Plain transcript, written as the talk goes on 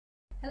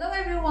Hello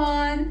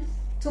everyone!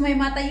 To my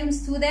Matayum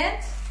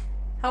student,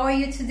 how are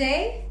you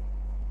today?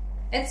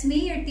 It's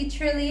me, your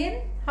teacher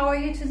Lynn. How are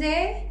you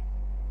today?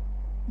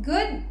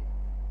 Good?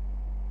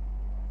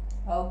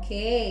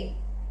 Okay.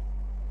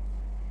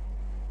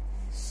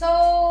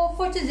 So,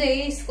 for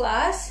today's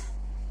class,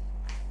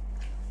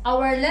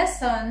 our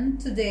lesson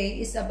today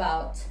is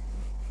about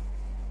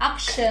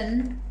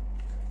action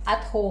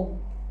at home.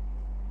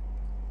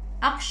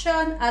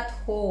 Action at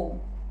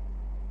home.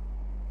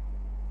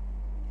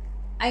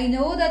 I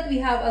know that we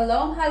have a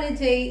long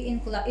holiday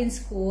in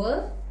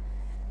school,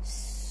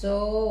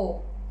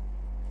 so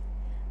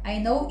I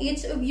know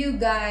each of you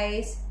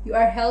guys, you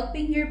are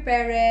helping your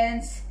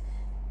parents,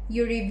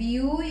 you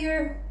review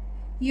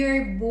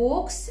your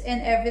books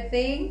and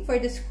everything for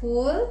the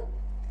school.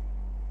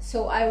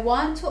 So I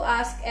want to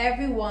ask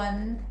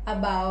everyone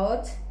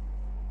about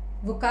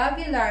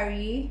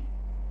vocabulary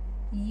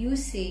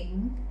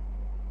using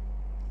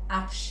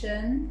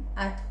action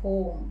at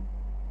home.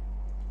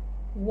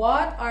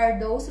 What are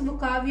those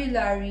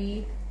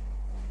vocabulary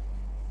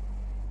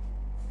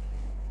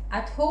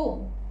at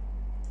home?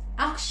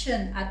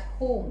 Action at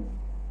home.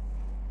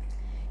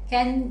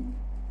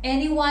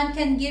 Anyone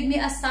can give me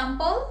a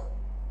sample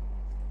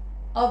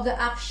of the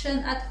action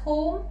at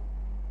home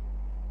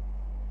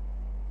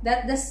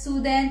that the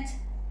student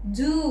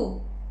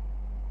do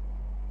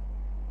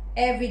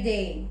every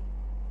day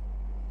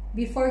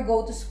before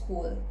go to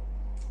school?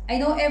 I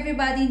know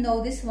everybody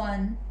know this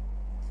one.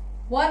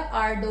 What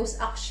are those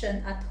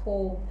actions at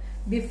home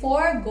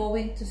before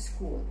going to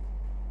school?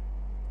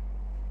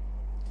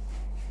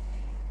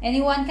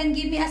 Anyone can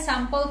give me a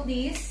sample,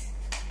 please,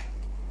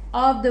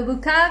 of the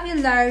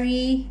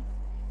vocabulary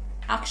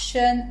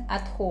action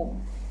at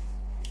home.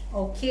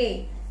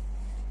 Okay.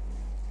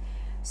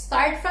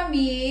 Start from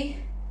me.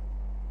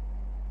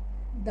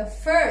 The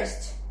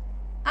first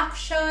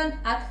action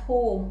at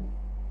home.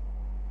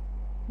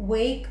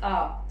 Wake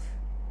up.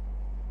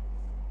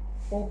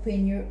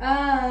 Open your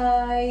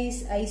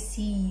eyes. I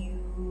see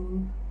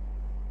you.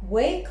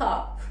 Wake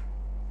up.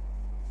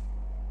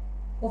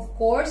 Of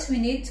course, we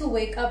need to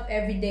wake up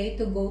every day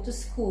to go to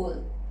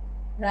school,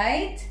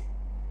 right?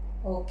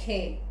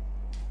 Okay.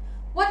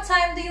 What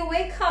time do you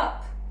wake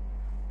up?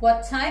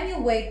 What time you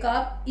wake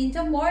up in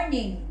the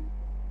morning?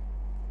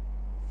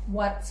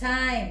 What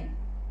time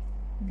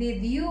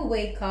did you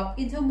wake up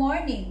in the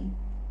morning?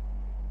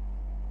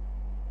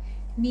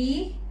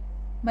 Me,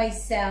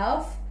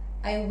 myself,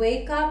 I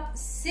wake up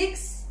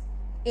 6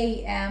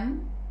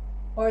 a.m.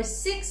 or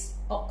 6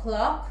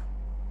 o'clock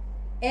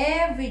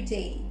every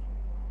day.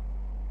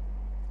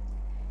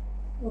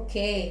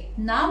 Okay,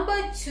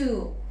 number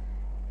 2.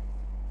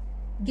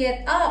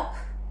 Get up.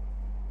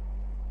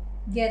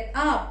 Get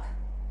up.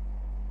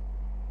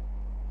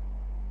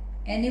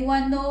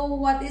 Anyone know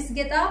what is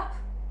get up?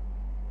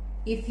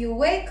 If you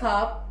wake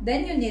up,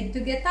 then you need to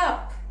get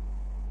up.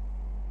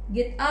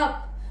 Get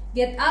up.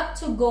 Get up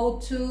to go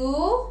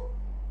to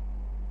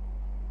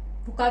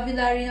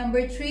vocabulary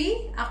number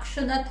 3,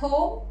 action at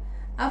home.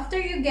 After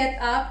you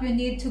get up, you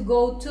need to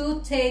go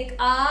to take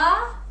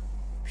a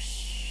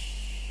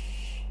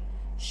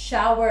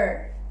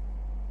shower.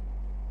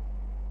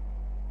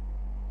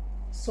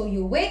 So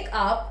you wake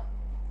up,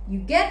 you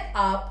get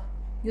up,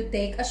 you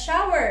take a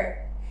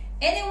shower.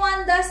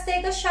 Anyone does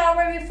take a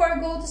shower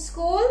before go to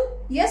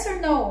school? Yes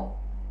or no?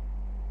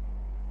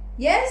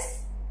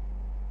 Yes?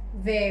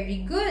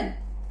 Very good.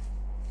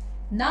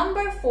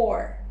 Number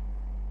 4.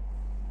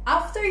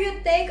 After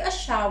you take a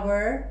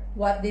shower,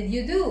 what did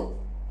you do?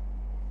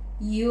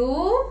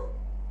 You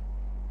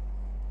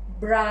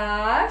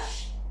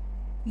brush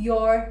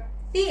your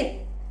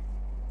teeth.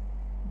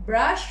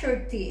 Brush your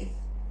teeth.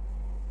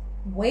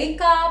 Wake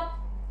up,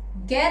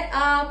 get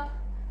up,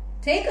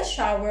 take a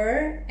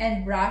shower,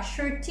 and brush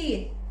your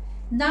teeth.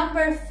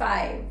 Number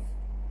 5.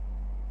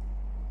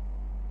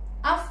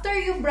 After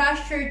you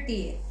brush your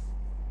teeth,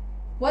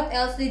 what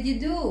else did you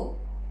do?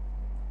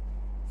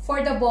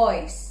 For the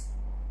boys,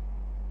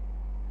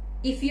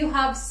 if you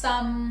have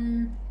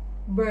some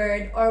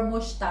beard or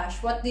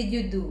mustache, what did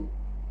you do?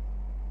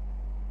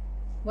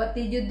 What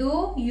did you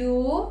do?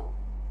 You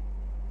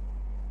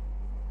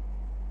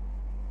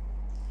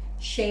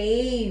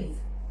shave.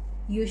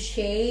 You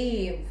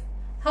shave.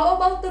 How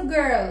about the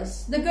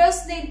girls? The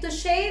girls need to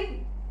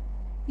shave?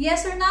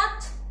 Yes or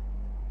not?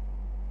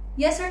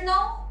 Yes or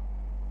no?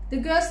 The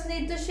girls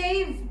need to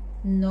shave?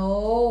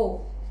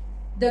 No.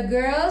 The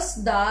girls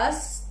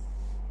does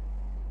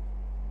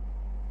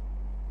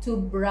to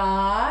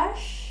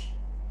brush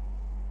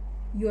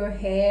your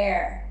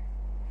hair.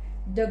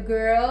 The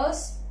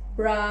girls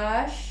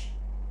brush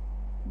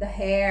the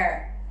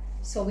hair.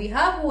 So we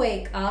have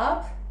wake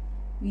up,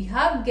 we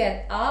have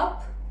get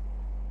up,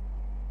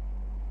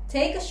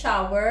 take a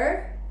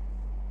shower,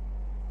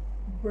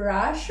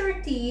 brush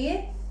your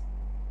teeth.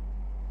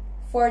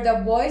 For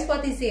the boys,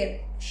 what is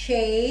it?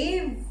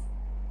 Shave.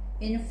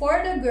 And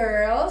for the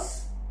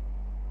girls,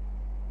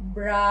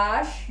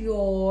 brush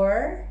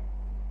your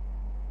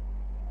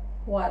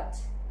what?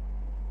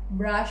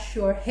 Brush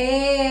your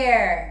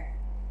hair.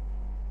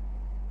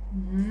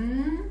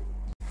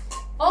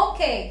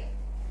 Okay.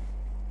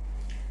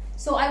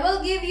 So I will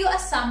give you a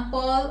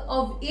sample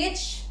of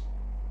each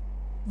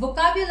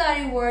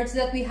vocabulary words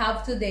that we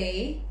have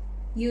today.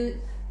 The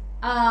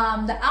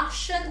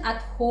action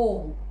at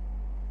home.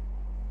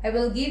 I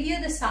will give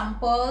you the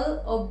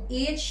sample of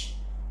each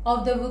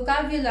of the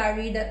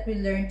vocabulary that we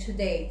learned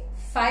today.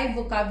 5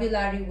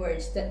 vocabulary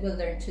words that we'll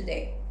learn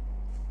today.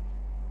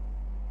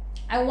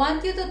 I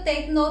want you to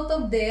take note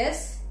of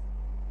this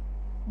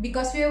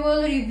because we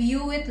will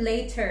review it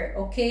later,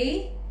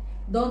 okay?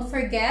 Don't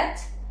forget,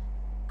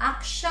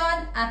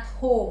 action at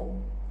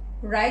home.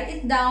 Write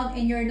it down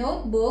in your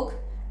notebook.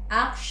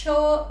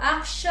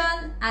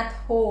 Action at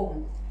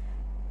home.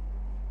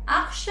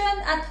 Action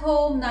at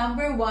home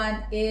number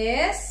 1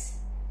 is,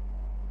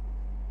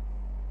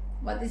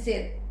 what is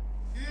it?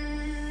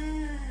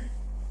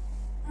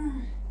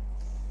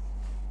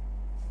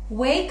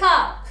 Wake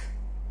up.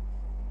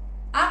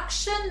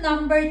 Action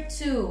number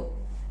 2.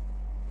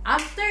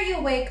 After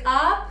you wake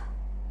up,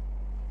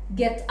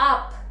 get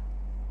up.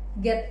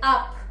 Get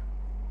up.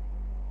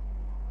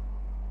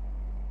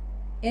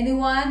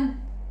 Anyone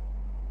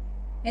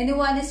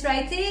is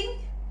writing?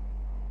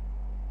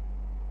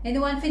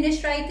 Anyone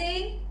finished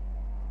writing?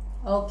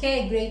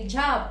 Okay, great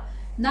job.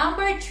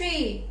 Number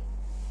 3,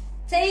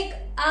 take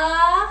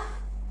a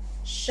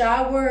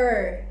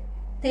shower.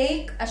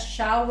 Take a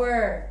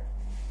shower.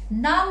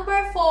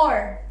 Number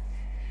 4,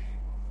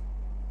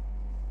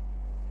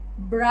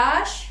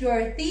 brush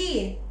your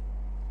teeth.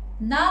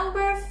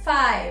 Number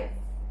 5.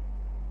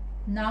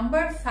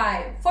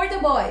 For the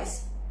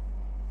boys,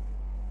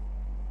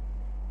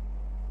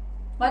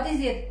 what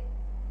is it?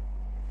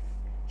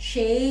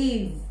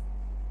 Shave.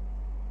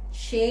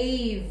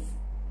 Shave.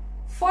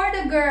 For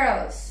the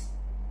girls,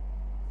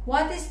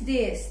 what is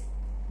this?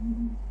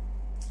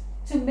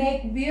 To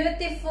make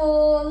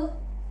beautiful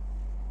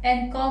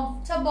and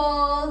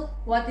comfortable.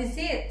 What is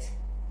it?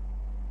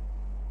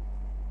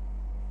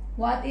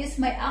 What is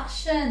my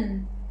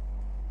action?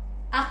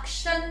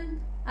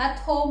 Action at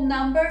home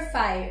number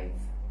 5.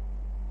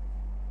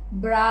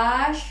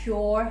 Brush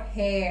your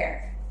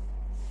hair.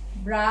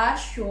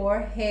 Brush your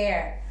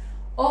hair.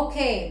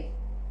 Okay.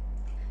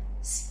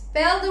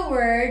 Spell the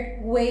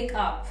word wake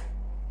up.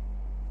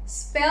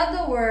 Spell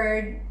the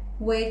word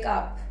wake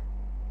up.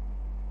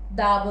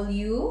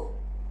 W-A-K-E-U-P.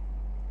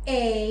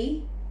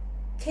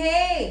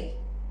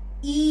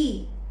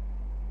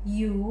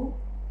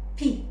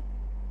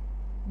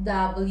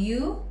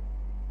 W-A-K-E-U-P.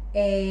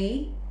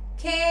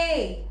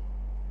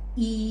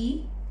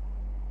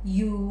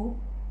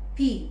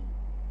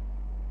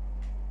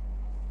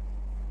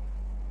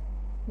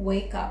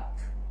 Wake up.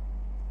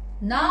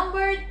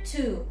 Number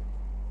 2,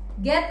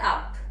 get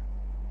up.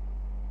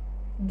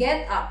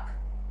 Get up.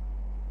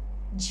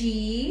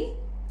 G-E-T-U-P.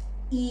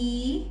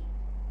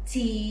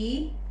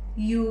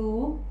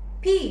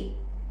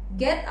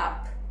 Get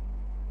up.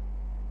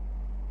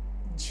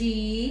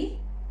 G-E-T-U-P.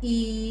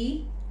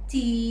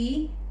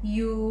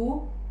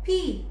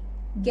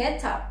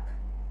 Get up.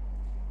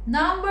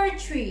 Number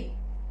 3,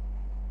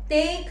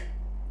 take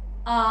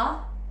a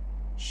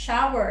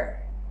shower.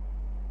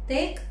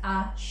 Take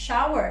a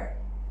shower.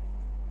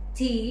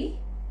 T-A-K-E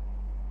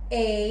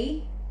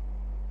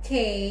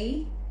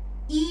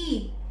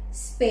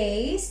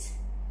space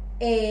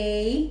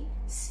A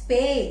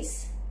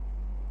space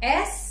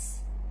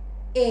S-H-O-W-E-R.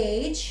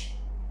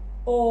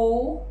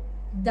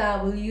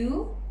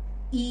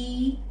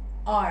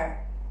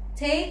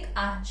 Take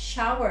a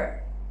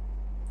shower.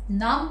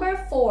 Number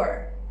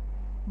 4,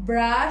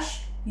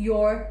 brush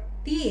your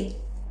teeth.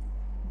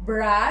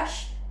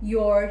 Brush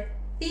your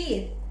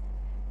teeth.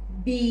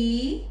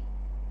 B-R-U-S-H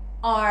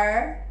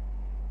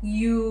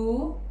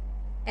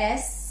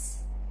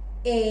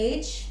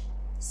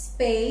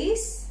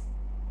space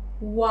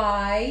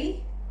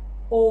Y-O-U-R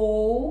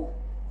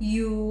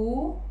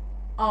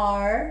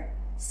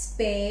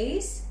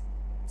space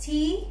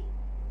T-E-E-T-H.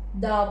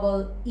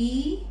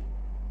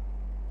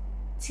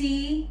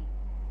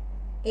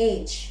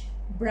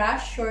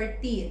 Brush your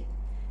teeth.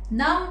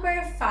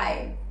 Number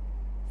 5,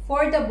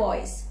 for the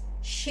boys,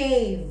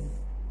 shave.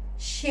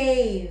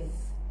 Shave.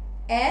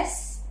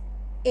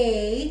 S-H-A-V-E.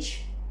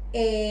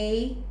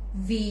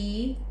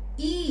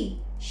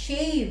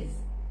 Shave.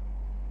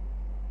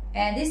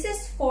 And this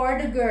is for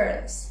the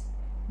girls.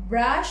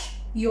 Brush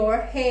your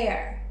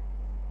hair.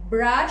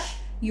 Brush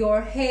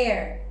your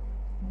hair.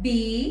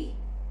 B-R-U-S-H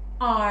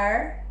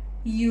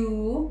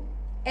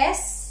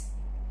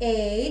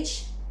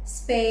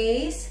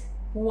space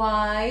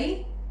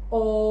Y-O-U-R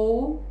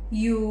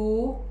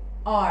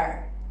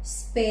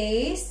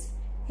space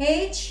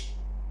H-A-I-R.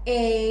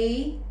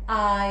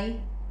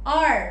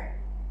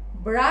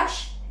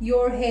 Brush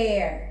your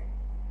hair.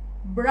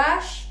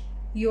 Brush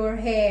your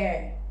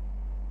hair.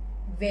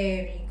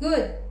 Very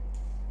good.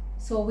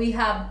 So we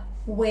have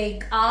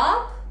wake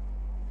up,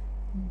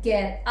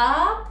 get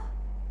up,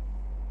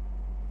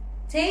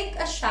 take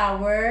a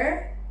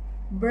shower,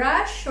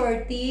 brush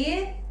your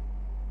teeth.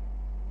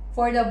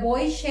 For the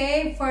boys,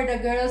 shave. For the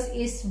girls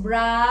is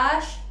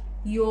brush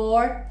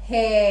your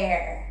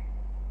hair.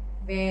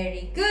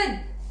 Very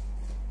good.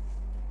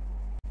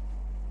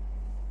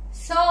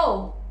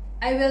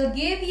 I will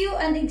give you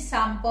an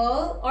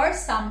example or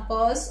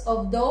samples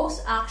of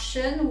those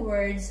action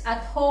words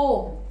at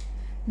home.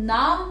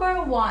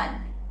 Number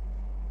 1.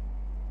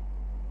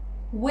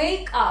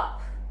 Wake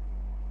up.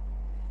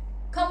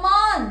 Come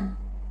on,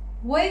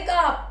 wake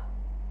up.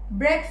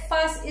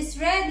 Breakfast is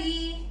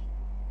ready.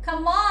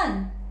 Come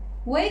on,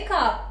 wake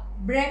up.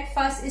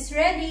 Breakfast is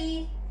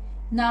ready.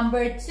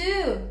 Number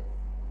 2.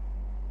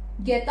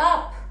 Get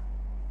up.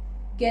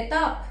 Get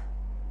up.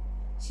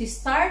 She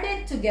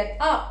started to get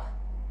up.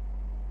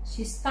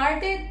 She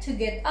started to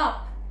get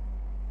up.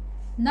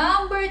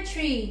 Number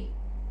 3.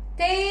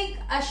 Take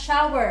a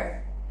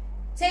shower.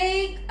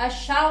 Take a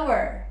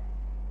shower.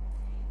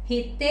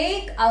 He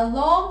take a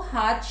long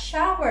hot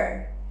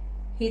shower.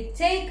 He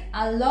take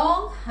a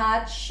long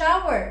hot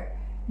shower.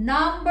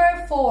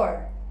 Number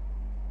 4.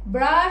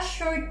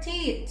 Brush your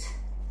teeth.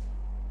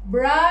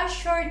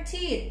 Brush your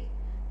teeth.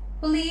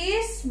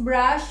 Please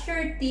brush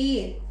your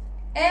teeth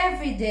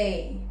every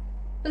day.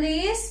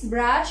 Please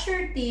brush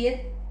your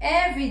teeth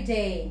every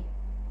day.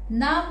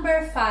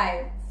 Number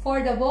 5.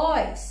 For the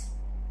boys.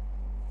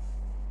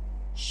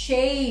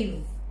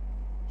 Shave.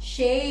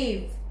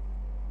 Shave.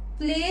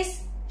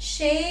 Please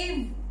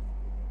shave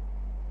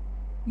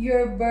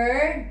your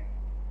beard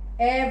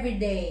every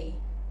day.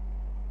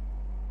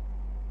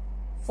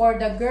 For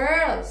the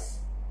girls.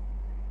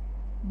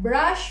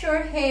 Brush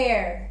your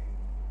hair.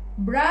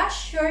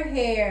 Brush your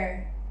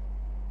hair.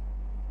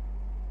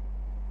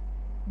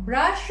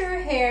 Brush your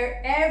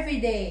hair every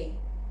day.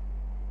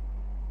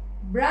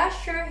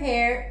 Brush your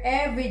hair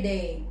every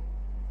day.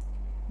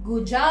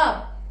 Good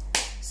job.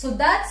 So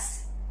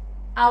that's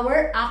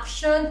our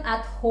action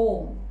at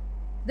home.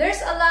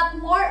 There's a lot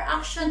more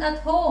action at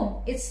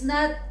home.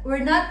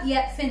 We're not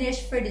yet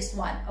finished for this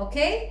one,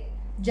 okay?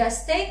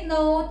 Just take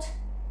note,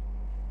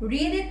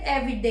 read it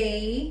every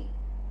day,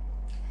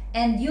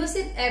 and use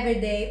it every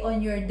day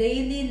on your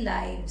daily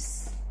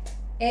lives.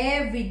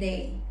 Every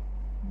day.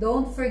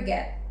 Don't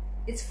forget.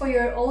 It's for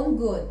your own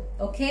good,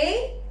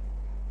 okay?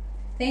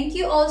 Thank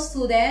you all,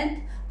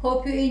 students.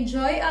 Hope you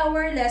enjoy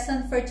our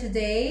lesson for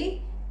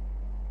today.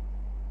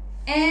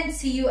 And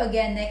see you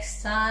again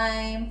next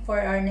time for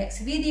our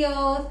next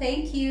video.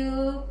 Thank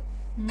you.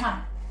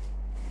 Mwah.